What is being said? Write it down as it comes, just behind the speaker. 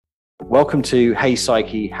Welcome to Hey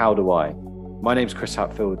Psyche, How Do I? My name's Chris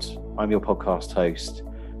Hatfield. I'm your podcast host.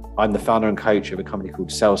 I'm the founder and coach of a company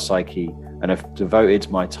called Sales Psyche, and I've devoted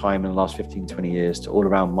my time in the last 15, 20 years to all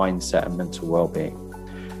around mindset and mental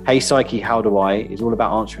well-being. Hey Psyche, How Do I? Is all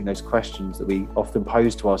about answering those questions that we often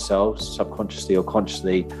pose to ourselves, subconsciously or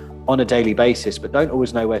consciously, on a daily basis, but don't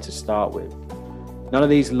always know where to start with. None of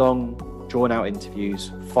these long, drawn-out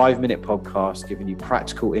interviews, 5-minute podcasts giving you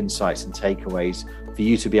practical insights and takeaways for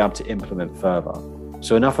you to be able to implement further.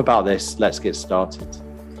 So enough about this, let's get started.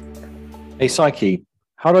 Hey Psyche,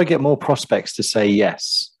 how do I get more prospects to say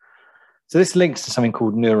yes? So this links to something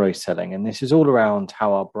called neuroselling, and this is all around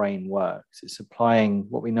how our brain works. It's applying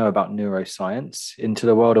what we know about neuroscience into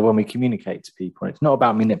the world of when we communicate to people. And it's not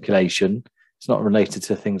about manipulation. It's not related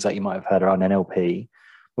to things like you might have heard around NLP,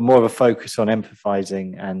 but more of a focus on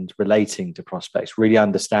empathizing and relating to prospects, really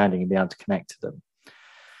understanding and being able to connect to them.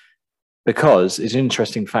 Because it's an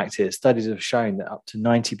interesting fact here, studies have shown that up to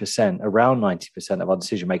 90%, around 90% of our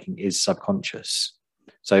decision-making is subconscious.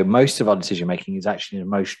 So most of our decision-making is actually an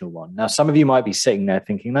emotional one. Now, some of you might be sitting there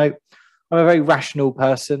thinking, no, I'm a very rational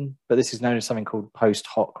person, but this is known as something called post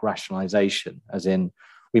hoc rationalization, as in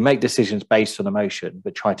we make decisions based on emotion,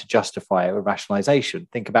 but try to justify it with rationalization.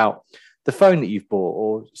 Think about the phone that you've bought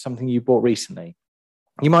or something you bought recently.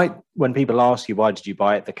 You might, when people ask you, why did you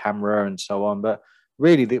buy it, the camera and so on, but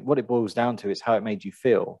really what it boils down to is how it made you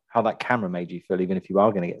feel, how that camera made you feel, even if you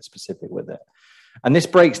are going to get specific with it. And this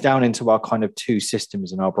breaks down into our kind of two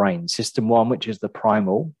systems in our brain. System one, which is the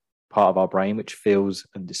primal part of our brain, which feels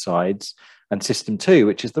and decides, and system two,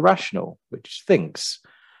 which is the rational, which thinks.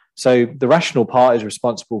 So the rational part is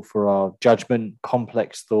responsible for our judgment,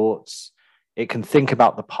 complex thoughts. It can think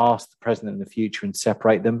about the past, the present, and the future and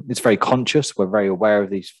separate them. It's very conscious. We're very aware of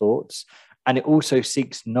these thoughts. And it also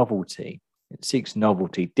seeks novelty. It seeks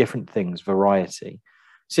novelty, different things, variety.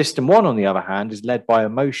 System one, on the other hand, is led by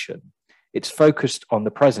emotion. It's focused on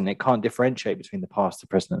the present. It can't differentiate between the past, the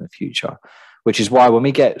present, and the future, which is why when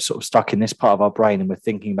we get sort of stuck in this part of our brain and we're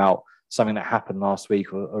thinking about something that happened last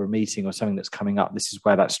week or a meeting or something that's coming up, this is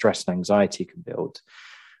where that stress and anxiety can build.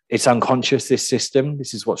 It's unconscious, this system.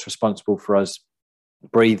 This is what's responsible for us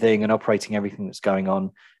breathing and operating everything that's going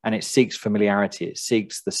on. And it seeks familiarity. It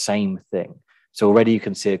seeks the same thing. So already you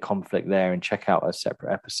can see a conflict there, and check out our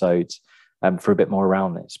separate episodes for a bit more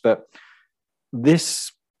around this. But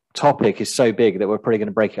this topic is so big that we're probably going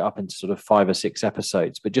to break it up into sort of 5 or 6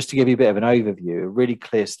 episodes. But just to give you a bit of an overview, a really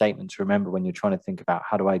clear statement to remember when you're trying to think about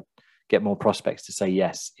how do I get more prospects to say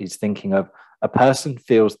yes, is thinking of a person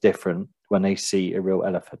feels different when they see a real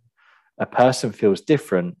elephant. A person feels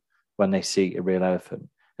different when they see a real elephant.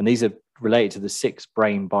 And these are related to the 6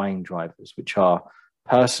 brain buying drivers, which are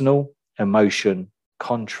personal, emotion,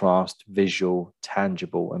 contrast, visual,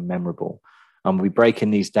 tangible, and memorable. And we'll be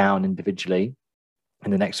breaking these down individually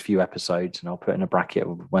in the next few episodes, and I'll put in a bracket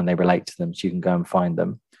when they relate to them so you can go and find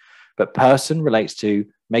them. But person relates to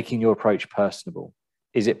making your approach personable.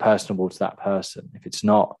 Is it personable to that person? If it's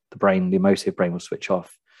not, the emotive brain will switch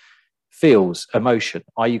off. Feels, emotion.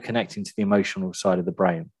 Are you connecting to the emotional side of the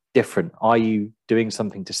brain? Different. Are you doing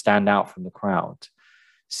something to stand out from the crowd?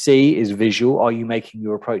 C is visual. Are you making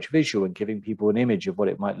your approach visual and giving people an image of what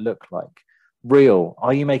it might look like? Real.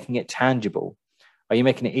 Are you making it tangible? Are you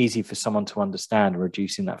making it easy for someone to understand and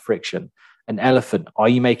reducing that friction? An elephant. Are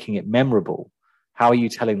you making it memorable? How are you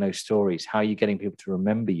telling those stories? How are you getting people to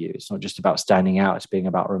remember you? It's not just about standing out. It's being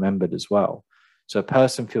about remembered as well. So a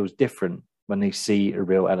person feels different when they see a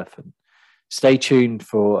real elephant. Stay tuned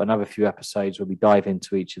for another few episodes where we dive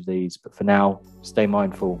into each of these. But for now, stay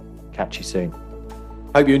mindful. Catch you soon.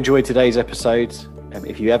 Hope you enjoyed today's episode.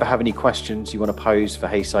 If you ever have any questions you want to pose for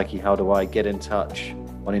Hey Psyche, How Do I? Get in touch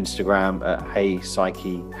on Instagram at Hey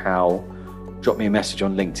Psyche How. Drop me a message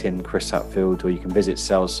on LinkedIn, Chris Hatfield, or you can visit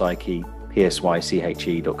Sales Psyche,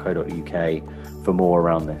 psyche.co.uk for more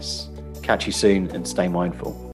around this. Catch you soon and stay mindful.